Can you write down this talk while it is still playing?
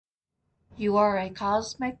You Are a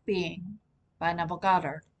Cosmic Being by Neville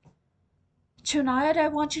Goddard. Tonight I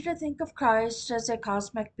want you to think of Christ as a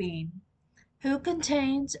cosmic being who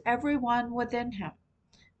contains everyone within him.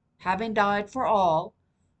 Having died for all,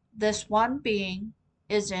 this one being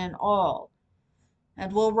is in all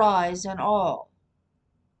and will rise in all.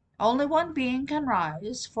 Only one being can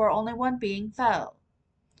rise, for only one being fell.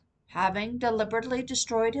 Having deliberately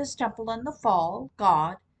destroyed his temple in the fall,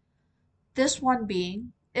 God, this one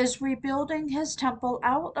being, is rebuilding his temple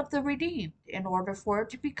out of the redeemed in order for it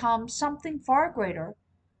to become something far greater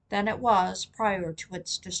than it was prior to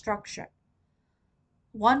its destruction.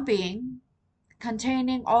 One being,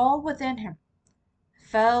 containing all within him,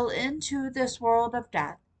 fell into this world of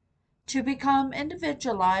death to become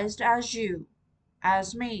individualized as you,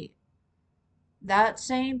 as me. That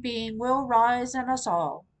same being will rise in us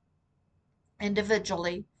all,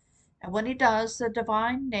 individually, and when he does, the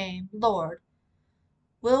divine name, Lord,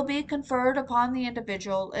 will be conferred upon the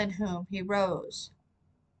individual in whom he rose.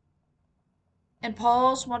 In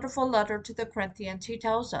Paul's wonderful letter to the Corinthians, he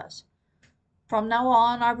tells us, "From now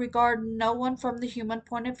on I regard no one from the human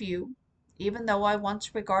point of view, even though I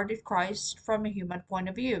once regarded Christ from a human point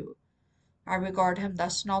of view. I regard him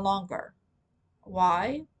thus no longer."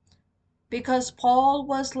 Why? Because Paul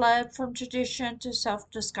was led from tradition to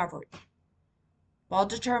self-discovery. While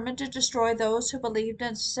determined to destroy those who believed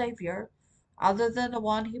in a Savior other than the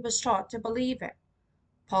one he was taught to believe in,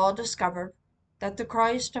 Paul discovered that the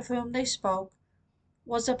Christ of whom they spoke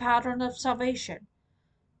was a pattern of salvation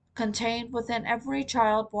contained within every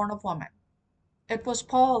child born of woman. It was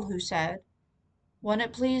Paul who said, "When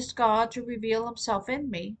it pleased God to reveal himself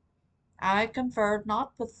in me, I conferred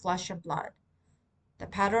not with flesh and blood." The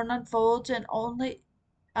pattern unfolds in only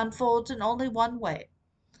one way,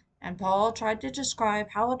 and Paul tried to describe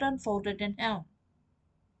how it unfolded in him.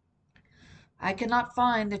 I cannot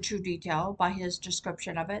find the true detail by his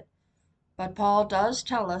description of it, but Paul does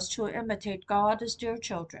tell us to imitate God as dear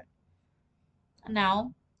children.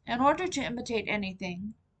 Now, in order to imitate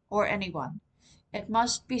anything or anyone, it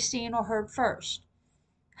must be seen or heard first.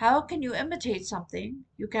 How can you imitate something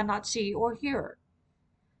you cannot see or hear?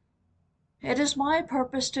 It is my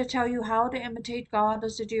purpose to tell you how to imitate God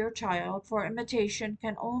as a dear child, for imitation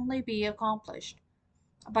can only be accomplished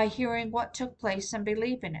by hearing what took place and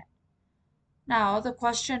believing it. Now the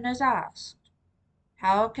question is asked,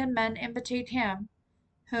 how can men imitate him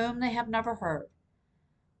whom they have never heard?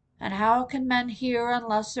 And how can men hear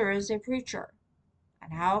unless there is a preacher?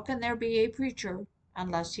 And how can there be a preacher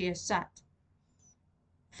unless he is sent?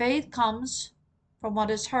 Faith comes from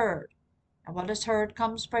what is heard, and what is heard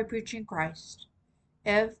comes by preaching Christ.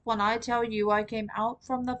 If, when I tell you I came out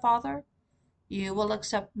from the Father, you will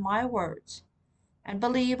accept my words and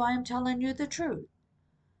believe I am telling you the truth,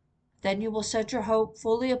 then you will set your hope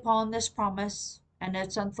fully upon this promise and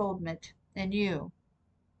its unfoldment in you.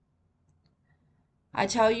 I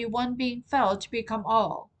tell you, one being fell to become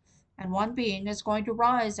all, and one being is going to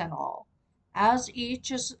rise in all, as each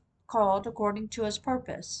is called according to his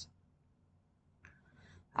purpose.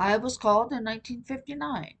 I was called in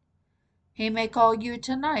 1959. He may call you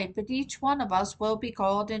tonight, but each one of us will be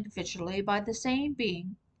called individually by the same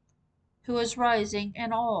being who is rising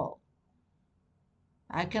in all.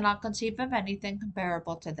 I cannot conceive of anything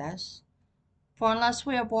comparable to this, for unless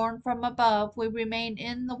we are born from above, we remain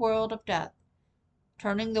in the world of death,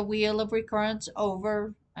 turning the wheel of recurrence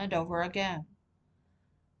over and over again.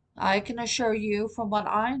 I can assure you from what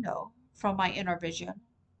I know from my inner vision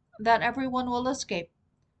that everyone will escape.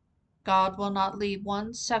 God will not leave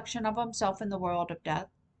one section of himself in the world of death.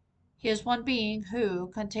 He is one being who,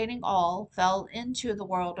 containing all, fell into the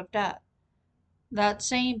world of death. That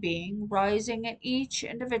same being, rising in each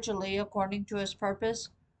individually according to his purpose,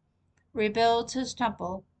 rebuilds his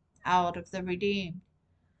temple out of the redeemed.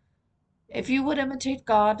 If you would imitate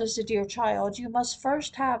God as a dear child, you must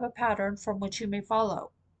first have a pattern from which you may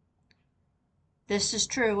follow. This is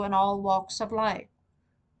true in all walks of life.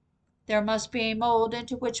 There must be a mold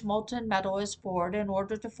into which molten metal is poured in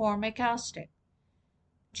order to form a casting.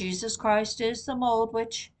 Jesus Christ is the mold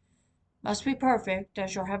which must be perfect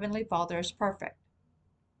as your heavenly Father is perfect.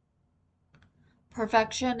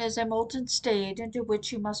 Perfection is a molten state into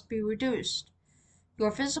which you must be reduced.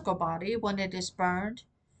 Your physical body, when it is burned,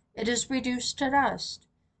 it is reduced to dust.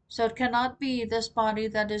 So it cannot be this body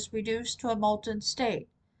that is reduced to a molten state.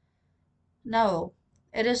 No,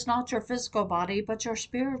 it is not your physical body, but your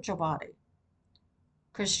spiritual body.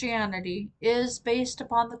 Christianity is based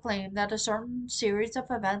upon the claim that a certain series of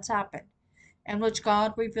events happened in which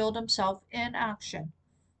God revealed himself in action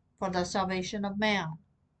for the salvation of man.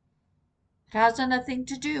 It has nothing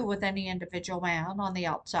to do with any individual man on the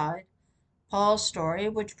outside, Paul's story,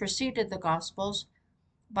 which preceded the Gospels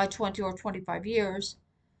by 20 or 25 years,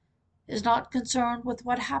 is not concerned with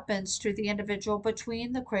what happens to the individual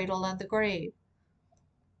between the cradle and the grave.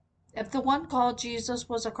 If the one called Jesus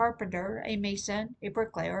was a carpenter, a mason, a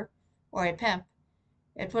bricklayer, or a pimp,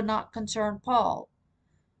 it would not concern Paul.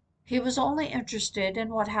 He was only interested in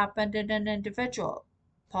what happened in an individual.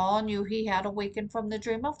 Paul knew he had awakened from the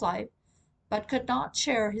dream of life, but could not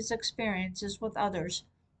share his experiences with others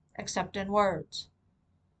except in words.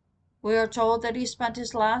 We are told that he spent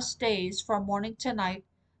his last days from morning to night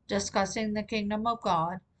discussing the kingdom of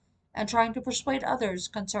God and trying to persuade others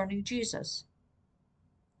concerning Jesus.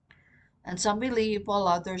 And some believed while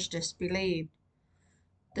others disbelieved.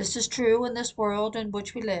 This is true in this world in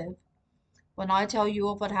which we live. When I tell you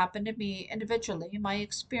of what happened to me individually, my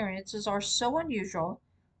experiences are so unusual,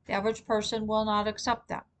 the average person will not accept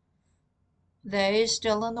them. They,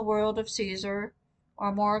 still in the world of Caesar,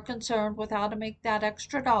 are more concerned with how to make that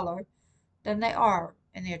extra dollar than they are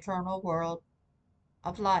in the eternal world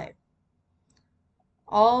of life.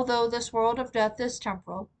 Although this world of death is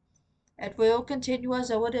temporal, it will continue as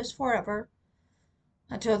though it is forever,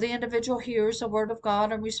 until the individual hears the word of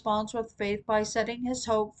God and responds with faith by setting his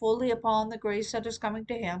hope fully upon the grace that is coming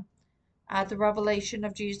to him at the revelation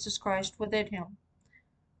of Jesus Christ within him.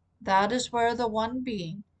 That is where the one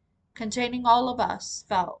being, containing all of us,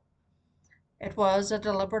 fell. It was a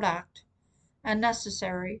deliberate act, and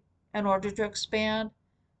necessary in order to expand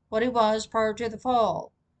what he was prior to the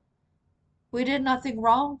fall. We did nothing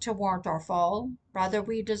wrong to warrant our fall. Rather,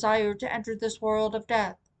 we desired to enter this world of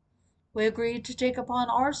death. We agreed to take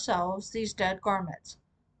upon ourselves these dead garments,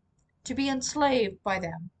 to be enslaved by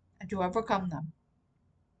them, and to overcome them.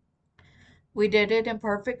 We did it in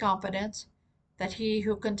perfect confidence that he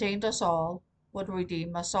who contained us all would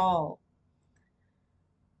redeem us all.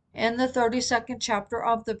 In the 32nd chapter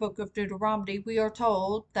of the book of Deuteronomy, we are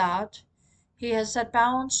told that he has set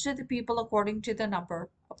bounds to the people according to the number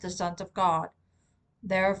of the sons of God.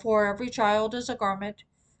 Therefore, every child is a garment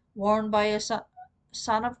worn by a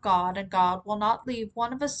son of God, and God will not leave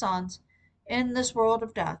one of his sons in this world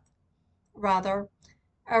of death. Rather,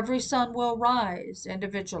 every son will rise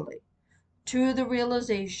individually to the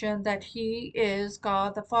realization that he is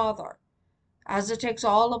God the Father, as it takes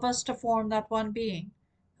all of us to form that one being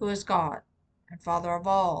who is God and Father of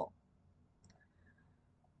all.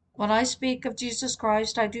 When I speak of Jesus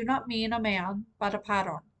Christ, I do not mean a man, but a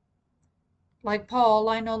pattern. Like Paul,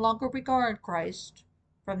 I no longer regard Christ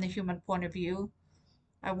from the human point of view.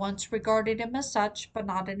 I once regarded him as such, but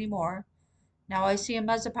not anymore. Now I see him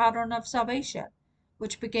as a pattern of salvation,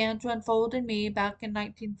 which began to unfold in me back in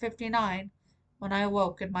 1959 when I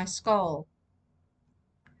awoke in my skull.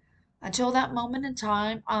 Until that moment in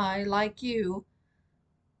time, I, like you,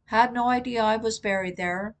 had no idea I was buried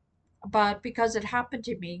there, but because it happened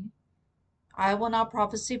to me, I will now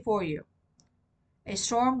prophesy for you. A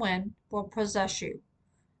storm wind will possess you,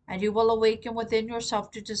 and you will awaken within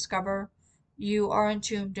yourself to discover you are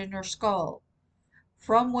entombed in your skull,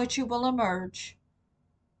 from which you will emerge.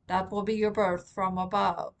 That will be your birth from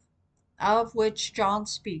above, of which John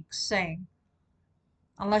speaks, saying,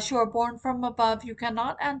 unless you are born from above, you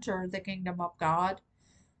cannot enter the kingdom of God.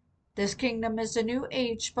 This kingdom is the new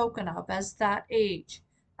age spoken of as that age,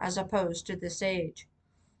 as opposed to this age.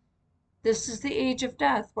 This is the age of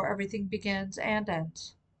death, where everything begins and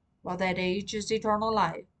ends, while that age is eternal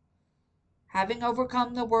life. Having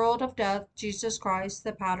overcome the world of death, Jesus Christ,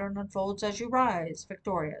 the pattern, unfolds as you rise,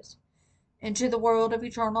 victorious, into the world of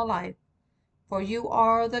eternal life. For you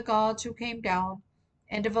are the gods who came down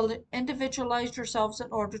and individualized yourselves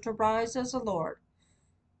in order to rise as the Lord,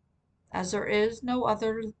 as there is no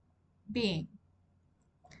other being.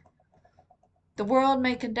 The world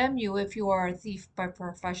may condemn you if you are a thief by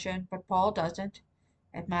profession, but Paul doesn't.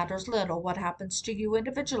 It matters little what happens to you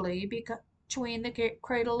individually between the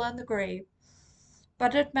cradle and the grave,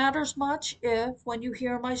 but it matters much if, when you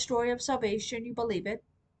hear my story of salvation, you believe it.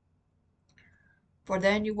 For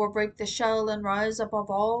then you will break the shell and rise above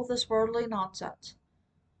all this worldly nonsense.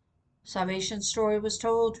 Salvation's story was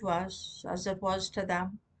told to us as it was to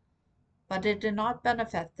them, but it did not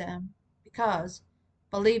benefit them because,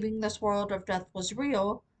 believing this world of death was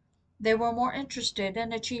real, they were more interested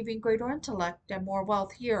in achieving greater intellect and more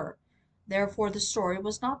wealth here. Therefore, the story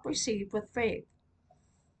was not received with faith.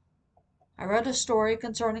 I read a story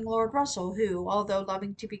concerning Lord Russell, who, although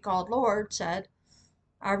loving to be called Lord, said,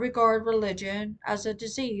 I regard religion as a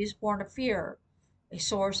disease born of fear, a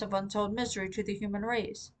source of untold misery to the human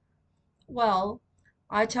race. Well,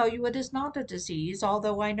 I tell you it is not a disease,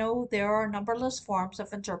 although I know there are numberless forms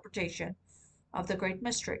of interpretation of the great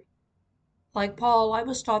mystery. Like Paul, I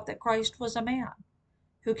was taught that Christ was a man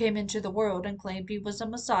who came into the world and claimed he was a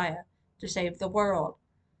Messiah to save the world.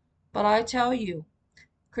 But I tell you,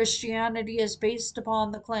 Christianity is based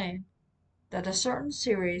upon the claim that a certain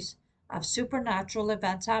series of supernatural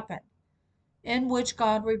events happened, in which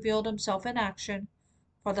God revealed himself in action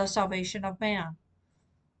for the salvation of man.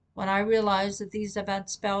 When I realized that these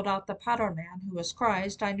events spelled out the pattern man who was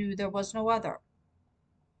Christ, I knew there was no other.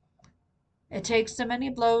 It takes the many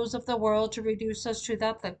blows of the world to reduce us to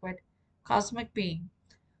that liquid, cosmic being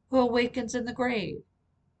who awakens in the grave.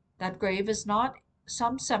 That grave is not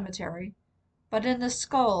some cemetery, but in the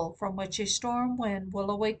skull from which a storm wind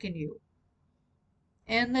will awaken you.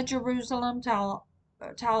 In the Jerusalem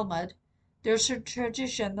Talmud, there's a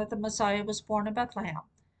tradition that the Messiah was born in Bethlehem,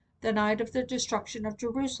 the night of the destruction of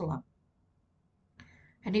Jerusalem,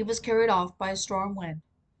 and he was carried off by a storm wind.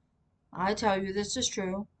 I tell you, this is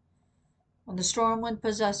true. When the storm wind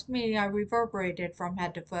possessed me, I reverberated from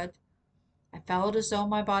head to foot. I felt as though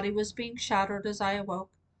my body was being shattered as I awoke,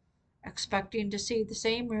 expecting to see the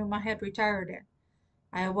same room I had retired in.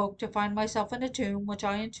 I awoke to find myself in a tomb which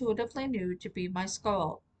I intuitively knew to be my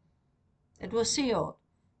skull. It was sealed,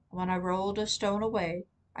 and when I rolled a stone away,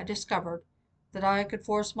 I discovered that I could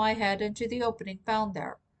force my head into the opening found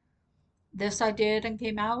there. This I did, and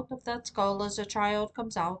came out of that skull as a child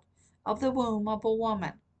comes out of the womb of a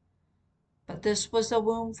woman. But this was the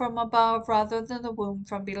womb from above rather than the womb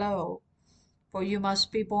from below, for you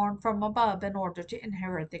must be born from above in order to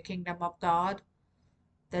inherit the kingdom of God.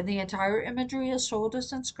 Then the entire imagery as told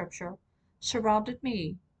us in Scripture surrounded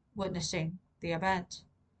me, witnessing the event.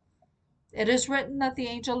 It is written that the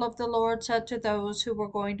angel of the Lord said to those who were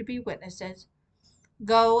going to be witnesses,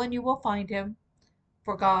 "Go, and you will find him,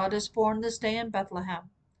 for God is born this day in Bethlehem.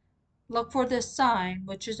 Look for this sign,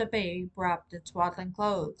 which is a babe wrapped in swaddling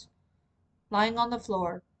clothes, lying on the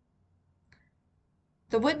floor."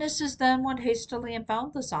 The witnesses then went hastily and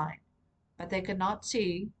found the sign, but they could not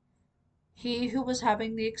see he who was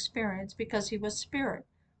having the experience because he was spirit,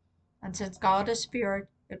 and since God is spirit,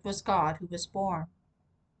 it was God who was born.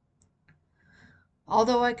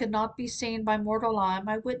 Although I could not be seen by mortal eye,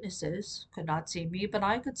 my witnesses could not see me, but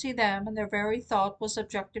I could see them, and their very thought was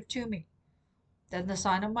objective to me. Then the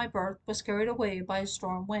sign of my birth was carried away by a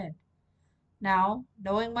storm wind. Now,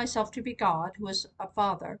 knowing myself to be God, who is a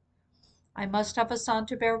father, I must have a son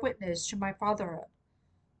to bear witness to my fatherhood.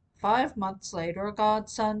 5 months later,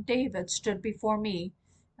 God's son David stood before me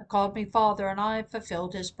and called me father, and I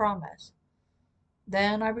fulfilled his promise.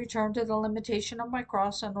 Then I returned to the limitation of my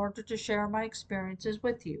cross in order to share my experiences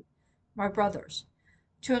with you, my brothers,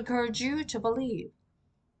 to encourage you to believe.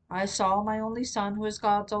 I saw my only son, who is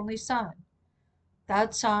God's only son.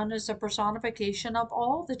 That son is the personification of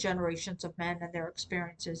all the generations of men and their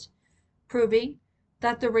experiences, proving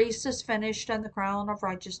that the race is finished and the crown of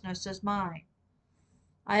righteousness is mine.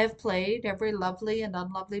 I have played every lovely and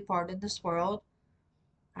unlovely part in this world.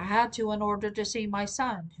 I had to in order to see my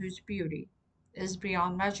son, whose beauty is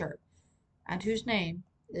beyond measure, and whose name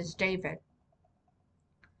is David.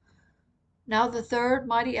 Now the third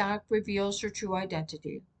mighty act reveals her true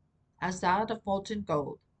identity, as that of molten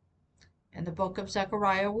gold. In the book of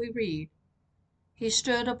Zechariah we read, "He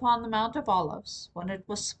stood upon the Mount of Olives, when it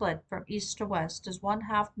was split from east to west, as one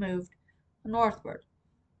half moved northward,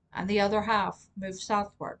 and the other half moved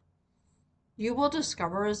southward." You will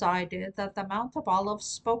discover, as I did, that the Mount of Olives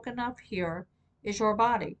spoken of here is your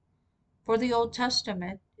body, for the Old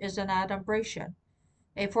Testament is an adumbration,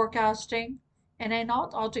 a forecasting in a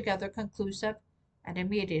not altogether conclusive and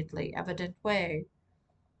immediately evident way.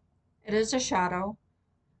 It is a shadow,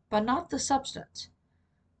 but not the substance.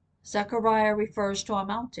 Zechariah refers to a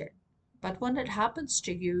mountain, but when it happens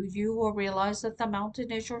to you, you will realize that the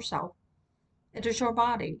mountain is yourself. It is your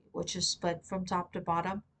body, which is split from top to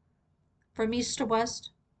bottom, from east to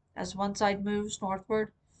west, as one side moves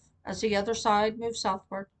northward, as the other side moves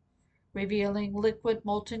southward, revealing liquid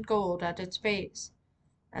molten gold at its base.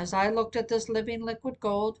 As I looked at this living liquid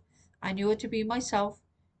gold, I knew it to be myself,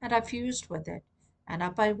 and I fused with it, and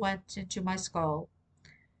up I went into my skull,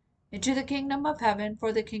 into the kingdom of heaven,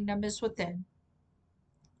 for the kingdom is within.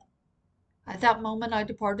 At that moment I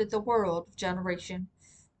departed the world of generation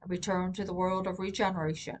and returned to the world of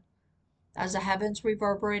regeneration, as the heavens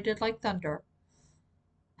reverberated like thunder.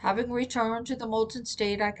 Having returned to the molten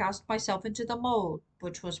state, I cast myself into the mold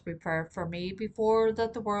which was prepared for me before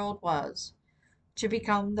that the world was, to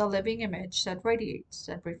become the living image that radiates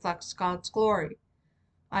and reflects God's glory.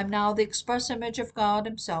 I am now the express image of God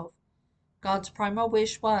himself. God's primal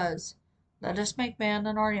wish was, "Let us make man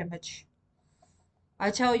in our image." I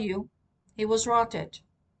tell you, he has wrought it,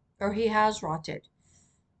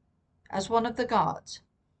 as one of the gods.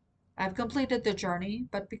 I have completed the journey,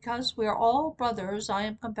 but because we are all brothers, I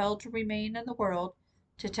am compelled to remain in the world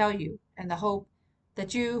to tell you, in the hope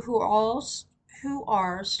that you who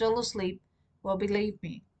are still asleep will believe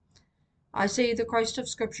me. I see the Christ of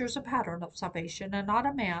Scripture is a pattern of salvation, and not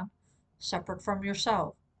a man separate from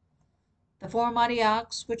yourself. The four mighty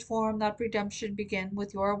acts which form that redemption begin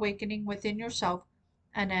with your awakening within yourself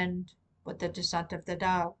and end with the descent of the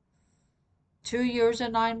dove. 2 years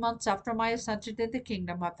and 9 months after my ascension to the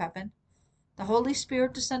kingdom of heaven, the Holy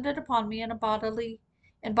Spirit descended upon me in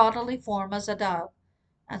bodily form as a dove,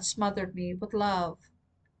 and smothered me with love.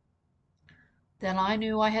 Then I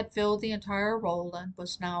knew I had filled the entire role and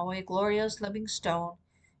was now a glorious living stone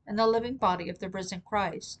in the living body of the risen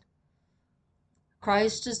Christ.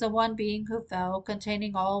 Christ is the one being who fell,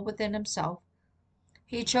 containing all within himself.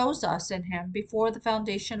 He chose us in him before the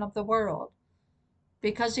foundation of the world.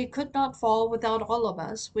 Because he could not fall without all of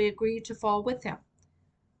us, we agreed to fall with him.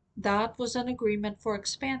 That was an agreement for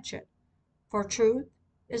expansion, for truth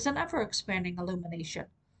is an ever-expanding illumination.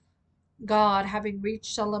 God, having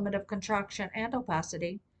reached a limit of contraction and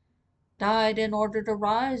opacity, died in order to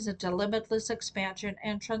rise into limitless expansion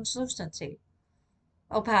and translucency.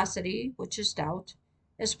 Opacity, which is doubt,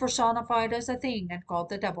 is personified as a thing and called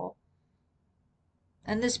the devil.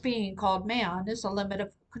 And this being called man is a limit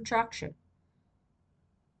of contraction.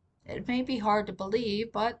 It may be hard to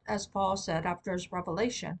believe, but as Paul said after his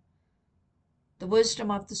revelation, the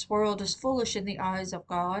wisdom of this world is foolish in the eyes of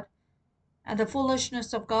God, and the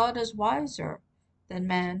foolishness of God is wiser than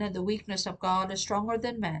men, and the weakness of God is stronger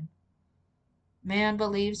than men. Man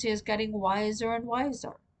believes he is getting wiser and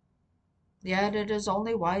wiser, yet it is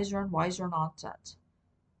only wiser and wiser nonsense.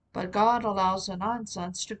 But God allows the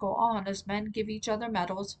nonsense to go on as men give each other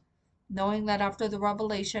medals, knowing that after the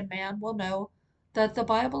revelation man will know that the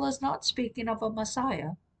Bible is not speaking of a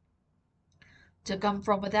Messiah to come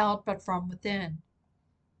from without, but from within.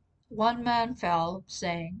 One man fell,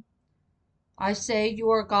 saying, I say you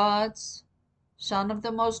are God's, Son of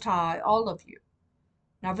the Most High, all of you.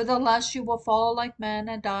 Nevertheless, you will fall like men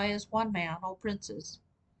and die as one man, O princes.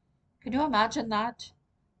 Can you imagine that?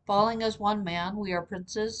 Falling as one man, we are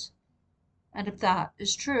princes. And if that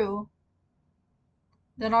is true,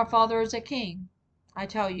 then our Father is a king. I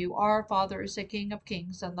tell you, our Father is the King of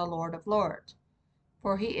kings and the Lord of lords.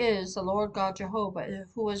 For he is the Lord God Jehovah,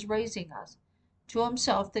 who is raising us to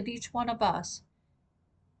himself, that each one of us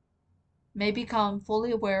may become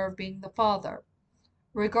fully aware of being the Father.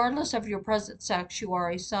 Regardless of your present sex, you are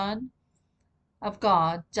a son of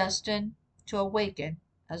God, destined to awaken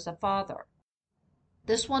as the Father.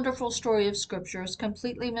 This wonderful story of Scripture is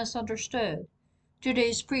completely misunderstood.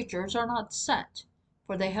 Today's preachers are not sent,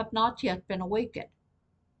 for they have not yet been awakened.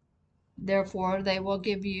 Therefore, they will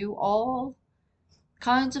give you all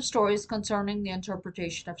kinds of stories concerning the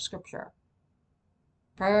interpretation of Scripture.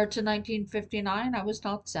 Prior to 1959, I was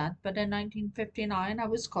not sent, but in 1959 I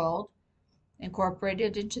was called,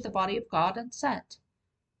 incorporated into the body of God, and sent.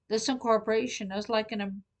 This incorporation is like an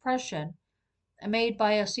impression made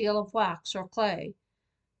by a seal of wax or clay,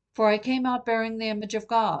 for I came out bearing the image of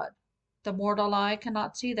God. The mortal eye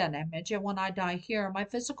cannot see that image, and when I die here, my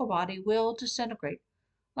physical body will disintegrate,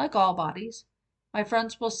 like all bodies. My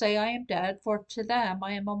friends will say I am dead, for to them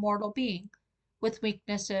I am a mortal being, with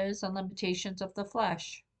weaknesses and limitations of the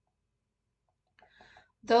flesh.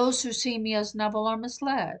 Those who see me as Neville are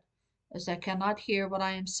misled, as they cannot hear what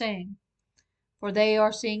I am saying, for they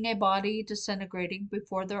are seeing a body disintegrating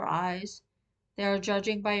before their eyes. They are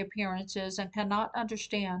judging by appearances and cannot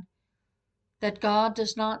understand that God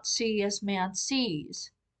does not see as man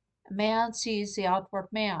sees. Man sees the outward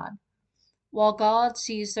man, while God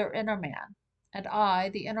sees their inner man. And I,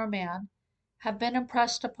 the inner man, have been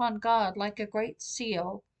impressed upon God like a great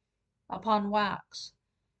seal upon wax.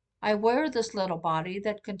 I wear this little body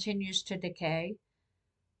that continues to decay,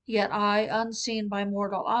 yet I, unseen by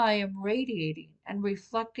mortal eye, am radiating and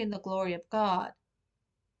reflecting the glory of God.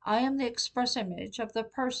 I am the express image of the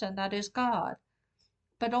person that is God,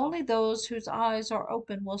 but only those whose eyes are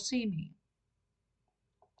open will see me.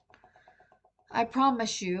 I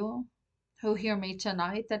promise you, who hear me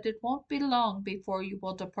tonight, that it won't be long before you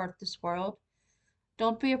will depart this world.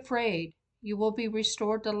 Don't be afraid. You will be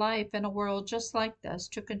restored to life in a world just like this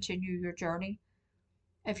to continue your journey.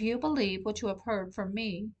 If you believe what you have heard from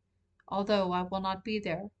me, although I will not be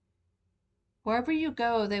there. Wherever you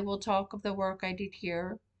go, they will talk of the work I did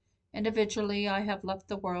here. Individually, I have left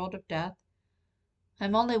the world of death.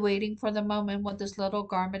 I'm only waiting for the moment when this little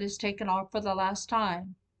garment is taken off for the last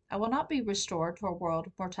time. I will not be restored to a world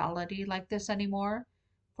of mortality like this any more,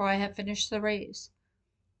 for I have finished the race.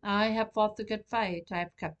 I have fought the good fight, I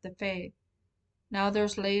have kept the faith. Now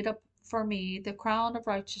there's laid up for me the crown of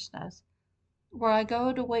righteousness, where I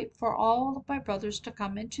go to wait for all of my brothers to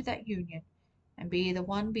come into that union and be the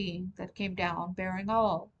one being that came down bearing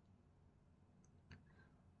all.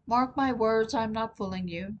 Mark my words, I am not fooling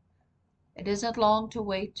you. It isn't long to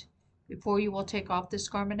wait before you will take off this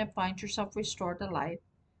garment and find yourself restored to life.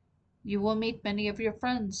 You will meet many of your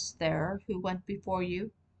friends there who went before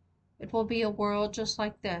you. It will be a world just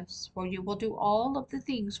like this, where you will do all of the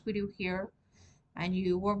things we do here, and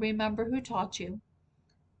you will remember who taught you.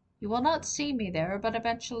 You will not see me there, but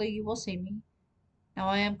eventually you will see me. Now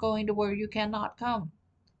I am going to where you cannot come,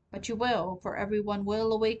 but you will, for everyone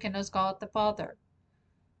will awaken as God the Father.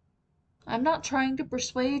 I am not trying to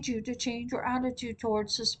persuade you to change your attitude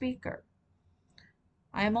towards the speaker.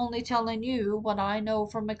 I am only telling you what I know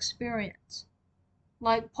from experience.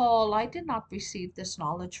 Like Paul, I did not receive this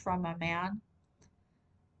knowledge from a man.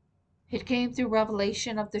 It came through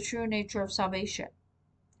revelation of the true nature of salvation.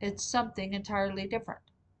 It's something entirely different.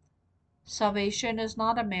 Salvation is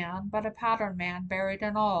not a man, but a pattern man buried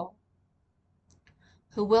in all,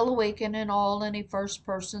 who will awaken in all in a first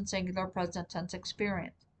person singular present tense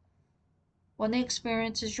experience. When the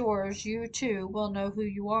experience is yours, you too will know who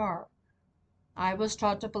you are. I was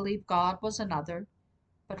taught to believe God was another,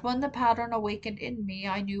 but when the pattern awakened in me,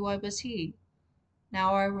 I knew I was He.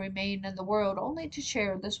 Now I remain in the world only to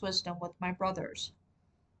share this wisdom with my brothers.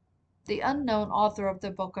 The unknown author of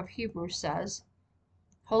the book of Hebrews says,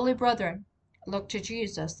 Holy brethren, look to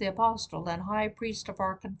Jesus, the apostle and high priest of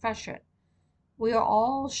our confession. We are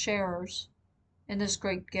all sharers in this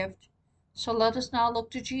great gift. So let us now look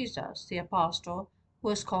to Jesus, the apostle, who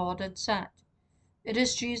is called and sent. It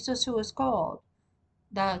is Jesus who is called.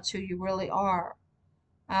 That's who you really are.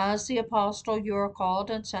 As the apostle, you are called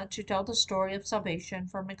and sent to tell the story of salvation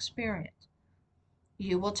from experience.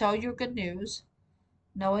 You will tell your good news,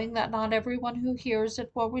 knowing that not everyone who hears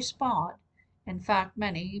it will respond. In fact,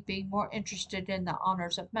 many, being more interested in the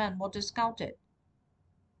honors of men, will discount it.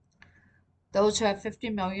 Those who have 50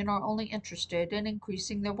 million are only interested in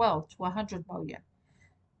increasing their wealth to 100 million.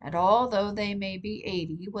 And although they may be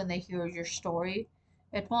 80 when they hear your story,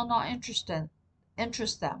 it will not interest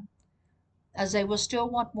them, as they will still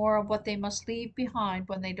want more of what they must leave behind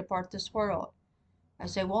when they depart this world,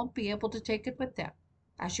 as they won't be able to take it with them,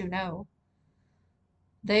 as you know.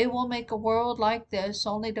 They will make a world like this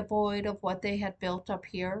only devoid of what they had built up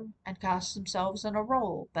here, and cast themselves in a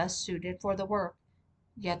role best suited for the work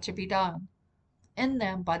yet to be done in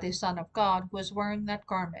them by the Son of God who is wearing that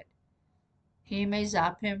garment. He may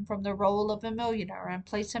zap him from the role of a millionaire and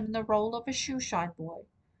place him in the role of a shoeshine boy,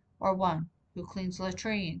 or one who cleans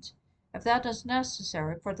latrines, if that is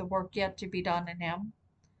necessary for the work yet to be done in him.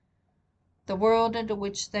 The world into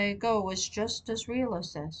which they go is just as real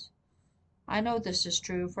as this. I know this is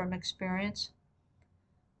true from experience.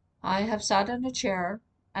 I have sat in a chair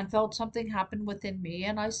and felt something happen within me,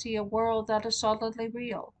 and I see a world that is solidly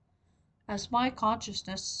real. As my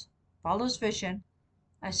consciousness follows vision,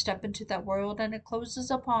 I step into that world and it closes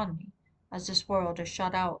upon me as this world is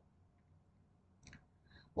shut out.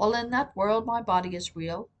 While in that world my body is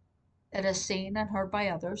real, it is seen and heard by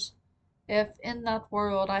others. If in that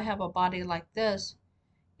world I have a body like this,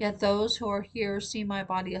 yet those who are here see my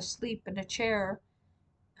body asleep in a chair,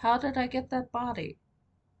 how did I get that body?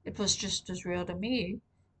 It was just as real to me,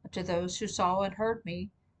 and to those who saw and heard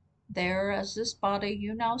me, there as this body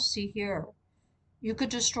you now see here. You could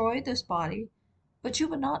destroy this body, but you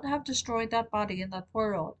would not have destroyed that body in that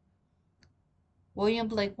world. William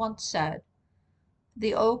Blake once said,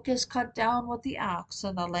 The oak is cut down with the axe,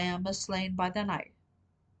 and the lamb is slain by the knife,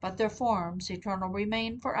 but their forms eternal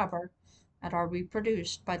remain forever, and are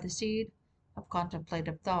reproduced by the seed of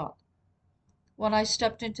contemplative thought. When I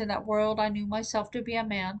stepped into that world, I knew myself to be a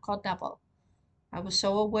man called Neville. I was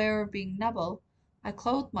so aware of being Neville, I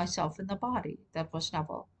clothed myself in the body that was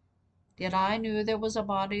Neville. Yet I knew there was a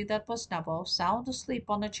body that was Neville, sound asleep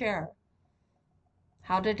on a chair.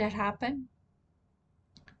 How did it happen?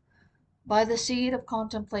 By the seed of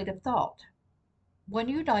contemplative thought. When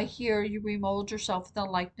you die here, you remold yourself in the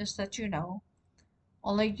likeness that you know,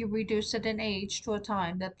 only you reduce it in age to a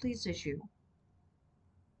time that pleases you.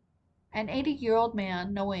 An 80-year-old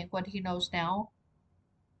man, knowing what he knows now,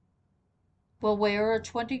 will wear a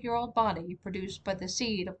 20-year-old body produced by the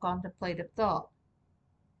seed of contemplative thought.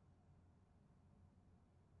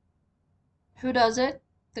 Who does it?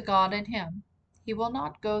 The God in him. He will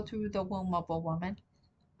not go through the womb of a woman,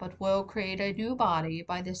 but will create a new body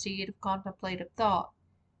by the seed of contemplative thought.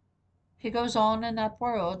 He goes on in that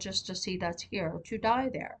world just as he does here, to die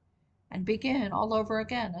there, and begin all over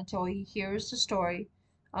again until he hears the story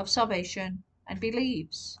of salvation and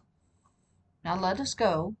believes. Now let us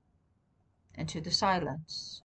go into the silence.